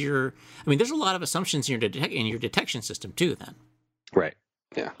changes your. There's a lot of assumptions in your detection system too. Then, right,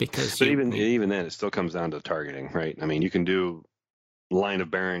 yeah. Because even then, it still comes down to targeting, right? You can do line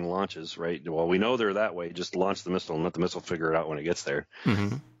of bearing launches, right? Well, we know they're that way. Just launch the missile and let the missile figure it out when it gets there.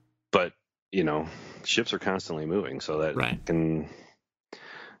 But ships are constantly moving, so that can.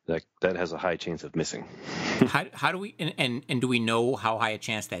 That has a high chance of missing. How do we and do we know how high a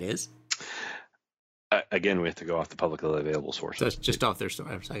chance that is? Again, we have to go off the publicly available sources. So it's just off their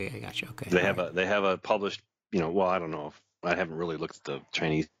source. I got you. Okay. They have a published. Well, I don't know if I haven't really looked at the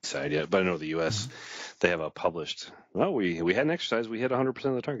Chinese side yet, but I know the U.S. They have a published. Well, we had an exercise. We hit 100%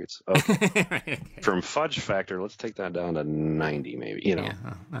 of the targets. Okay. Okay. From fudge factor, let's take that down to 90, maybe. You know.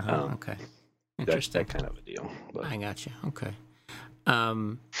 Yeah. Okay. Interesting. That kind of a deal. But. I got you. Okay.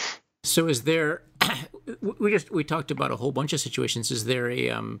 So is there? We talked about a whole bunch of situations. Is there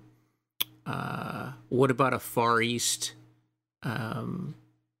a what about a Far East?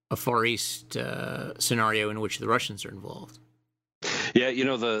 Scenario in which the Russians are involved. Yeah, you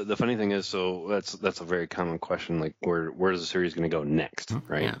know, the funny thing is, so that's a very common question. Like, where is the series going to go next,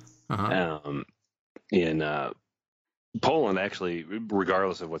 right? Yeah. In Poland, actually,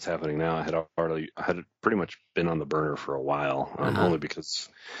 regardless of what's happening now, had pretty much been on the burner for a while, only because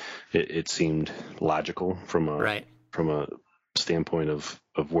it seemed logical from a standpoint of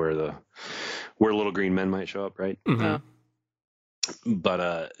where Little Green Men might show up, right?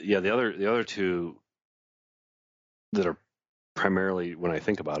 But yeah, the other two that are primarily, when I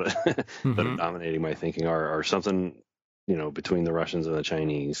think about it, that are dominating my thinking are something, you know, between the Russians and the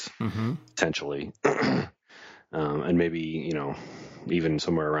Chinese, potentially, and maybe, you know, even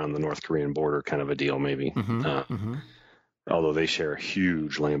somewhere around the North Korean border, kind of a deal, maybe. Although they share a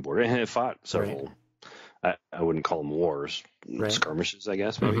huge land border and have fought several. I wouldn't call them wars, skirmishes, I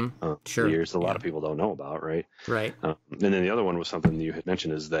guess, maybe. Sure. Years a lot of people don't know about, right? Right. And then the other one was something you had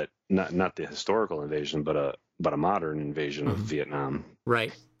mentioned, is that not the historical invasion, but a modern invasion of Vietnam.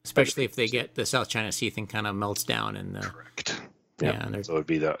 Right. Especially if they get the South China Sea thing kind of melts down and correct. Yeah. So it'd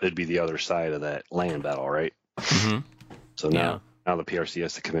be the other side of that land battle, right? So now the PRC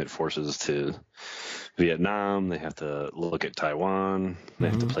has to commit forces to Vietnam. They have to look at Taiwan. They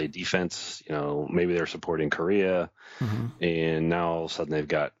have to play defense. You know, maybe they're supporting Korea, and now all of a sudden they've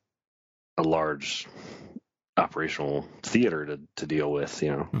got a large operational theater to deal with.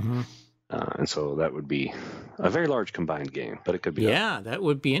 You know, and so that would be a very large combined game. But it could be that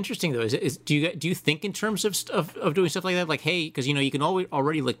would be interesting though. Do you think in terms of doing stuff like that? Like, hey, because you know you can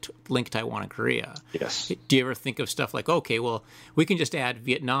already link Taiwan and Korea. Yes. Do you ever think of stuff like, okay, well, we can just add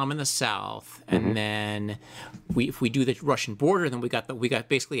Vietnam in the south, and then if we do the Russian border, then we got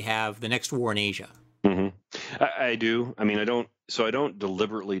basically have the next war in Asia. I do. I mean, I don't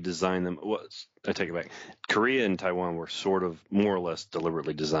deliberately design them. Well, I take it back. Korea and Taiwan were sort of more or less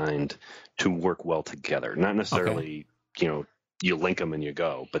deliberately designed to work well together. Not necessarily, you know, you link them and you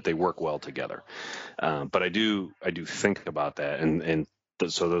go, but they work well together. But I do think about that, and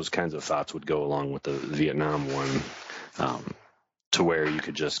so those kinds of thoughts would go along with the Vietnam one, to where you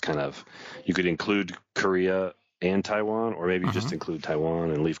could just you could include Korea and Taiwan, or maybe just include Taiwan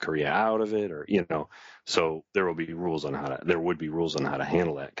and leave Korea out of it, or, you know, so there would be rules on how to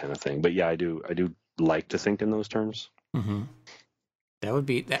handle that kind of thing. But yeah, I do like to think in those terms. That would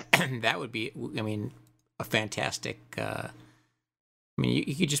be that would be, I mean, a fantastic, I mean,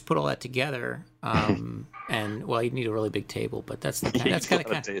 you could just put all that together, and well, you'd need a really big table, but that's kind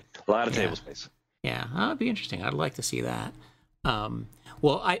of a lot of table space. Yeah, that'd be interesting. I'd like to see that.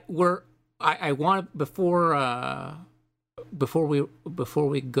 Well, I want before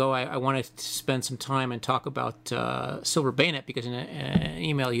we go, I wanted to spend some time and talk about Silver Bayonet, because in an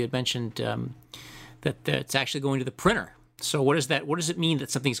email you had mentioned that it's actually going to the printer. So what does it mean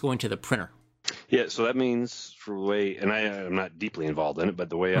that something's going to the printer? Yeah, so that means, for the way, and I'm not deeply involved in it, but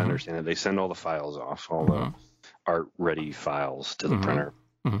the way I understand it, they send all the files off, all the art-ready files to the printer,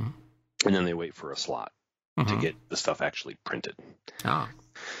 and then they wait for a slot to get the stuff actually printed.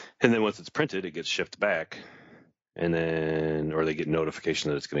 And then once it's printed, it gets shipped back, and then, or they get notification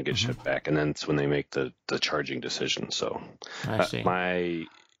that it's going to get shipped back, and then it's when they make the charging decision. So my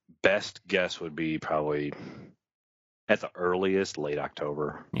best guess would be probably at the earliest late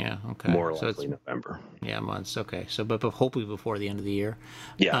October. Yeah, okay. More likely November. Yeah, months. Okay, so but hopefully before the end of the year.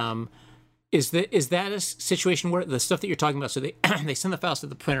 Yeah. Is that a situation where the stuff that you're talking about, so they send the files to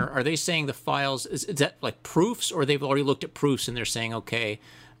the printer, are they saying the files, is that like proofs, or they've already looked at proofs and they're saying, okay,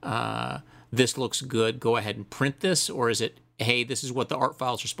 this looks good, go ahead and print this? Or is it, hey, this is what the art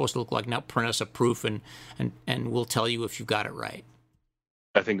files are supposed to look like, now print us a proof and we'll tell you if you got it right?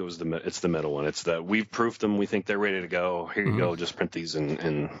 I think it's the middle one. It's we've proofed them, we think they're ready to go, here you go, just print these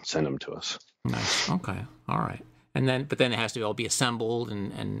and send them to us. Nice. Okay. All right. But then it has to all be assembled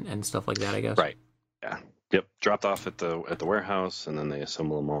and stuff like that, I guess. Right. Yeah. Yep. Dropped off at the warehouse, and then they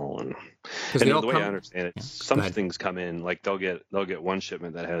assemble them all. And the way I understand it, some things come in, like they'll get one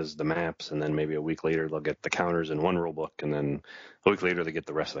shipment that has the maps, and then maybe a week later they'll get the counters in one rule book, and then a week later they get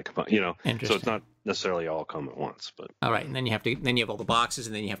the rest of the component. You know, so it's not necessarily all come at once. But all right, and then you have all the boxes,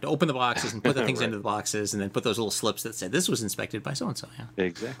 and then you have to open the boxes and put the things into the boxes, and then put those little slips that say this was inspected by so and so. Yeah.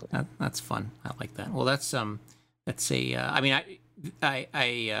 Exactly. That's fun. I like that. Well, that's that's a. I mean,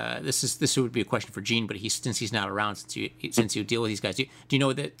 this would be a question for Gene, but since he's not around, since you deal with these guys, do you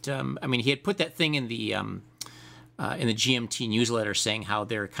know that? I mean, he had put that thing in the GMT newsletter saying how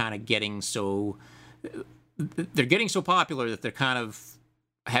they're kind of getting so popular that they're kind of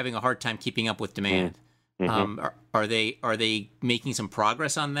having a hard time keeping up with demand. Mm-hmm. Are they making some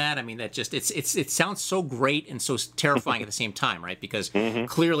progress on that? I mean, that just it sounds so great and so terrifying at the same time, right? Because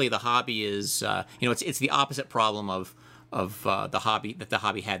clearly the hobby is it's the opposite problem of the hobby that the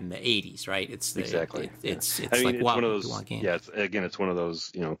hobby had in the 80s, right? Exactly. It's I mean, like, it's wow, one of those. Yeah, it's one of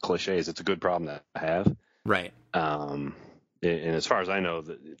those cliches. It's a good problem to have, right? And as far as I know,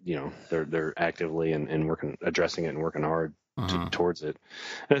 that they're actively and addressing it and working hard towards it.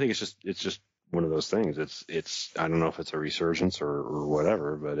 And I think it's just one of those things. It's I don't know if it's a resurgence or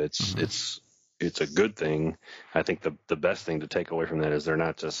whatever, but it's a good thing. I think the best thing to take away from that is they're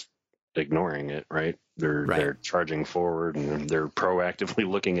not just ignoring it, right? They're charging forward and they're proactively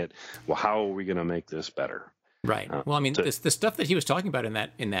looking at, well, how are we going to make this better? Right. Well, I mean, the stuff that he was talking about in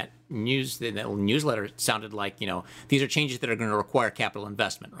that newsletter sounded like, these are changes that are going to require capital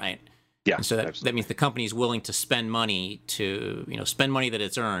investment, right? Yeah. And so that means the company is willing to spend money spend money that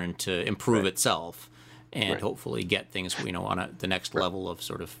it's earned to improve itself and hopefully get things, on the next level of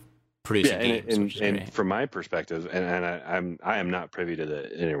sort of producing games. And from my perspective, and I am not privy to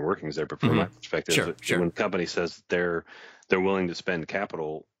the inner workings there, but from my perspective, when the company says they're willing to spend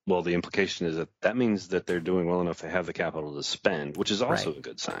capital, well, the implication is that means that they're doing well enough to have the capital to spend, which is also a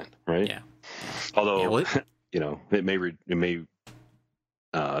good sign, right? Yeah. Although, it may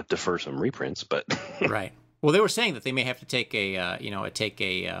defer some reprints, but right. Well, they were saying that they may have to take a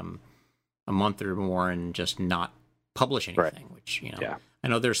month or more and just not publish anything, which I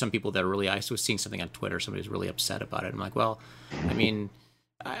know there's some people that are really. I was seeing something on Twitter. Somebody was really upset about it. I'm like, well, I mean,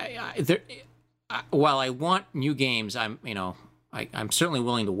 while I want new games, I'm certainly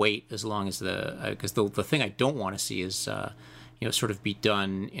willing to wait as long as because the thing I don't want to see is sort of be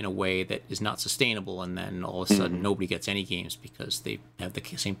done in a way that is not sustainable, and then all of a sudden nobody gets any games because they have the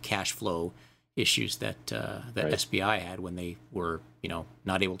same cash flow issues that SBI had when they were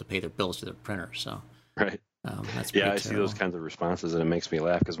not able to pay their bills to their printer. So that's I see those kinds of responses and it makes me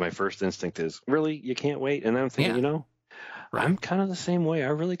laugh because my first instinct is, really, you can't wait? And I'm thinking, I'm kind of the same way. I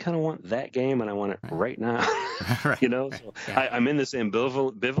really kind of want that game and I want it right now. So I'm in this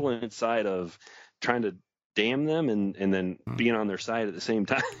ambivalent side of trying to damn them and then being on their side at the same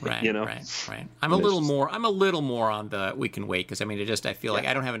time. Right. I'm a little more on the we can wait because I feel like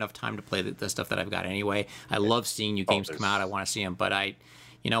I don't have enough time to play the stuff that I've got anyway. I love seeing new games come out. I want to see them, but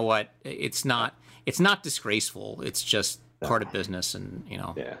you know what? It's not disgraceful. It's just part of business, and you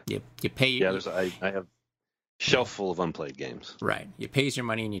pay. Yeah, I have shelf full of unplayed games. Right, you pays your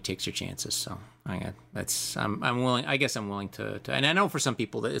money and you takes your chances. So I'm willing. I guess I'm willing to. And I know for some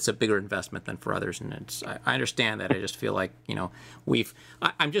people that it's a bigger investment than for others, and I understand that. I just feel like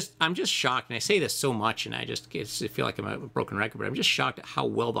I'm just shocked, and I say this so much, and I feel like I'm a broken record, but I'm just shocked at how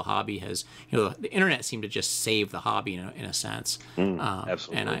well the hobby has. The internet seemed to just save the hobby in a sense.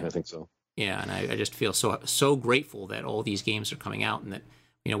 Absolutely, and I think so. Yeah, and I just feel so grateful that all these games are coming out, and that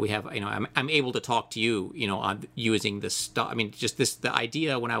we have I'm able to talk to you on using this stuff. I mean, just the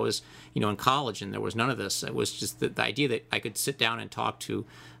idea when I was in college and there was none of this. It was just the idea that I could sit down and talk to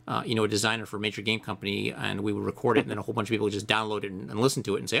a designer for a major game company, and we would record it, and then a whole bunch of people would just download it and listen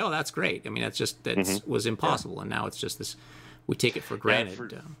to it and say, oh, that's great. I mean, that was impossible, and now it's just this. We take it for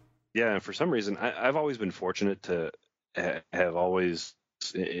granted. And for some reason, I've always been fortunate to have always.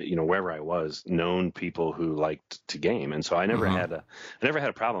 Wherever I was, known people who liked to game, and so I never had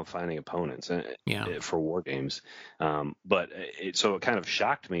a problem finding opponents for war games. But it kind of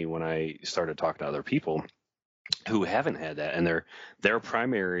shocked me when I started talking to other people who haven't had that, and their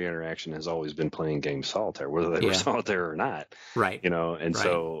primary interaction has always been playing game solitaire, whether they were solitaire or not. Right.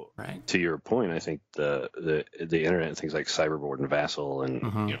 So to your point, I think the internet and things like Cyberboard and Vassal and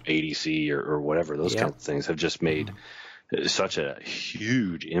ADC or whatever, those kinds of things have just made such a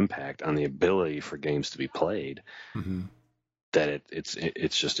huge impact on the ability for games to be played that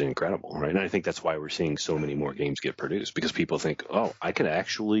it's just incredible, right? And I think that's why we're seeing so many more games get produced, because people think, oh, I can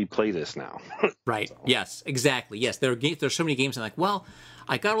actually play this now. Right. So. Yes, exactly. Yes, there's so many games. I'm like, well,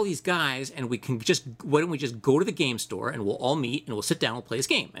 I got all these guys, and why don't we just go to the game store and we'll all meet and we'll sit down and we'll play this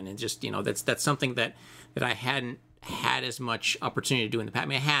game? And it just that's something that I hadn't had as much opportunity to do in the past. I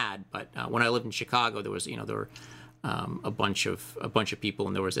mean, I had, but when I lived in Chicago, there was there were a bunch of people,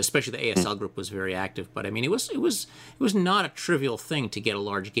 and there was, especially the ASL group was very active. But I mean, it was not a trivial thing to get a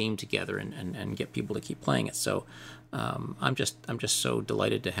large game together and get people to keep playing it. So I'm just so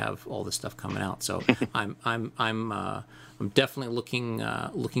delighted to have all this stuff coming out. So I'm definitely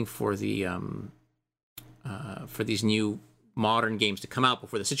looking for the for these new modern games to come out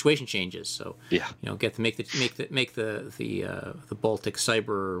before the situation changes. So make the Baltic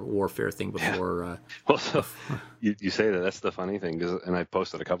cyber warfare thing before. Yeah. Well, so you say that's the funny thing, and I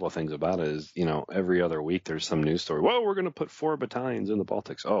posted a couple of things about it. Is every other week there's some news story. Well, we're going to put 4 battalions in the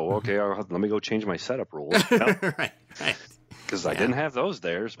Baltics. Oh, okay. Let me go change my setup rules. Right. Because I didn't have those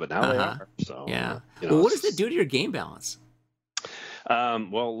theirs, but now they are. So well, what does that do to your game balance?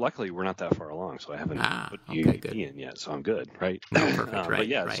 Well, luckily we're not that far along, so I haven't put UEP in yet, so I'm good, right? No, perfect, right.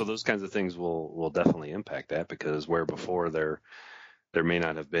 But so those kinds of things will definitely impact that, because where before there may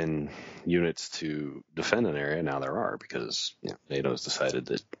not have been units to defend an area, now there are, because NATO's decided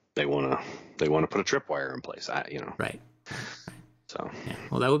that they want to put a tripwire in place. Right. So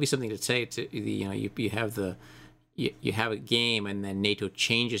well, that would be something to say to you have a game and then NATO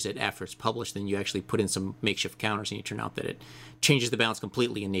changes it after it's published, then you actually put in some makeshift counters and you turn out that it changes the balance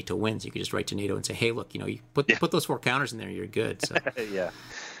completely and NATO wins. You could just write to NATO and say, hey, look, you put those 4 counters in there, you're good. So yeah.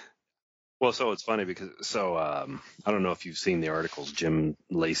 Well, so it's funny because I don't know if you've seen the articles. James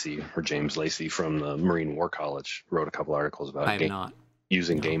Lacey from the Marine War College wrote a couple articles about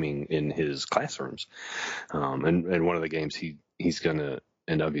using gaming in his classrooms. And one of the games he's going to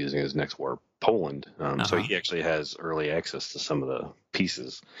end up using is next war, Poland. So he actually has early access to some of the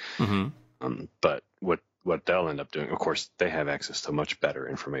pieces. Mm-hmm. But what they'll end up doing, of course, they have access to much better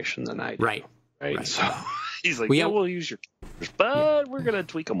information than I do. Right. So he's like, we'll use your computers, but we're going to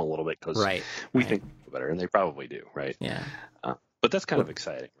tweak them a little bit because we think they're better, and they probably do. Right. Yeah. But that's kind of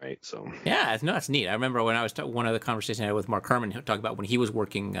exciting, right? So it's neat. I remember when I was one of the conversations I had with Mark Herman, talking about when he was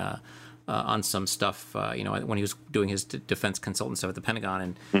working on some stuff, when he was doing his defense consultant stuff at the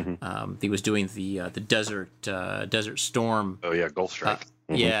Pentagon, and he was doing the Desert Storm. Oh yeah, Gulf Strike.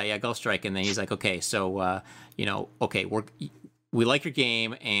 Gulf Strike, and then he's like, okay, so we like your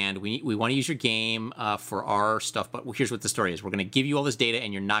game, and we want to use your game for our stuff, but here's what the story is: we're going to give you all this data,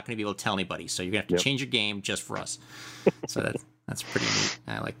 and you're not going to be able to tell anybody, so you're going to have to change your game just for us. So that's pretty neat.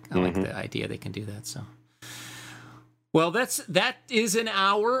 I like the idea they can do that. So. Well, that is an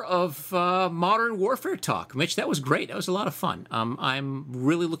hour of modern warfare talk, Mitch. That was great. That was a lot of fun. I'm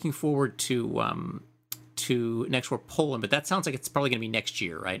really looking forward to Next War Poland, but that sounds like it's probably going to be next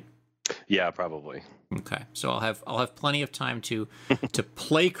year, right? Yeah, probably. Okay, so I'll have plenty of time to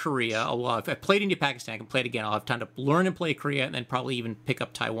play Korea. If I played India-Pakistan, I can play it again. I'll have time to learn and play Korea, and then probably even pick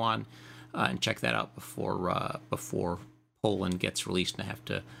up Taiwan and check that out before Poland gets released, and I have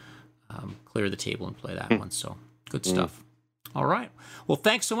to clear the table and play that one. So. Good stuff. All right. Well,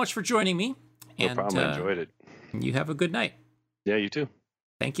 thanks so much for joining me. No problem. I enjoyed it. You have a good night. Yeah, you too.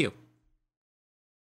 Thank you.